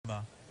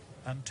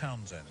and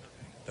Townsend.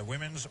 The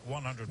women's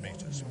 100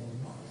 metres.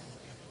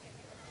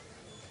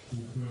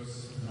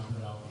 Fokus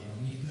framför allt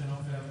i mitten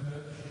av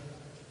fältet.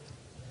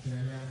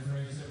 Shelly-Ann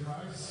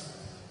FRASER-PRYCE.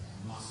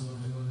 Massor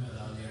med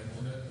guldmedaljer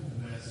både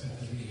OS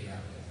och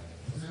VM.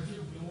 Och sen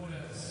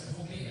fjolårets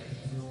poet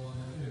från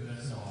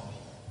USA,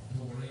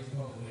 Tori,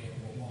 BOWIE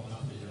på bana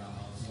 4,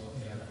 alltså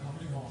är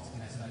amerikansk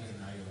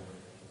mästarinna i år.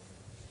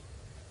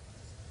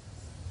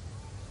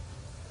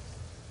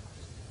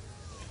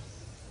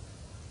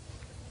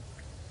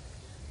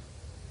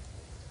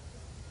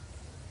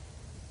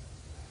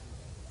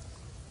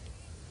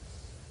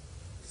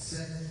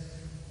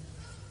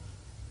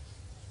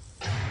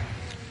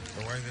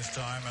 Away this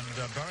time, and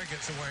BOWIE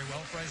gets away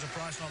well.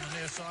 FRASER-PRYCE on the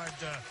near side.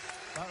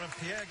 That of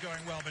PIERRE going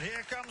well, but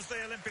here comes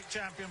the Olympic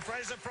champion,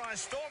 FRASER-PRYCE,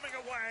 storming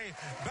away.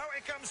 BOWIE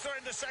comes through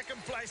into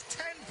second place,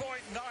 10.94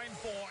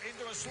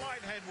 into a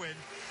slight headwind.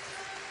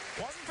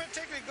 Wasn't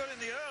particularly good in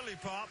the early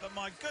part, but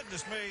my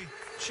goodness me,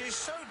 she's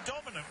so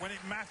dominant when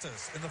it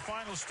matters in the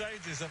final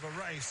stages of a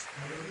race,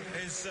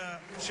 is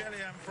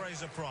Shelly-Ann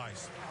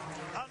FRASER-PRYCE.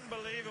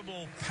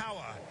 Unbelievable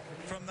power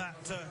from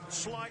that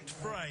slight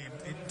frame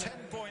in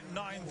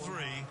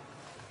 10.93.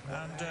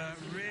 And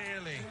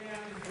really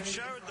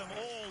showed them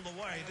all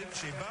the way, didn't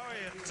she?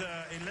 BOWIE at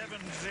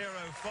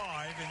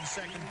 11.05 in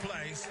second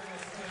place.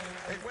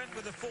 It went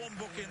with the form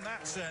book in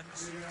that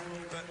sense,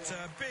 but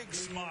big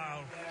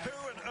smile. Who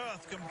on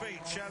earth can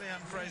beat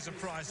Shelly-Ann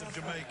FRASER-PRYCE of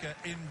Jamaica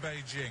in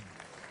Beijing?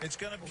 It's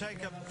going to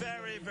take a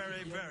very,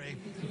 very, very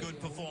good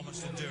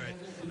performance to do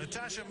it.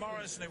 Natasha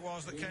Morrison it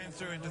was that came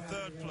through into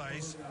third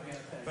place.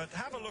 But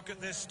have a look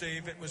at this,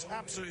 Steve. It was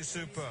absolutely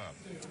superb.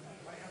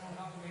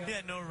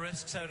 Yeah, no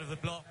risks out of the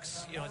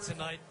blocks. You know, it's a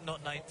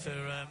not night for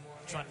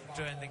trying to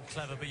do anything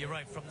clever, but you're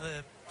right, from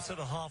the sort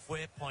of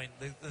halfway point,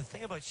 the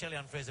thing about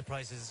Shelly-Ann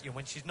FRASER-PRYCE is, you know,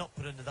 when she's not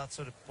put into that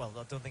sort of, well,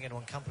 I don't think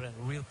anyone can put in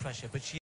real pressure, but she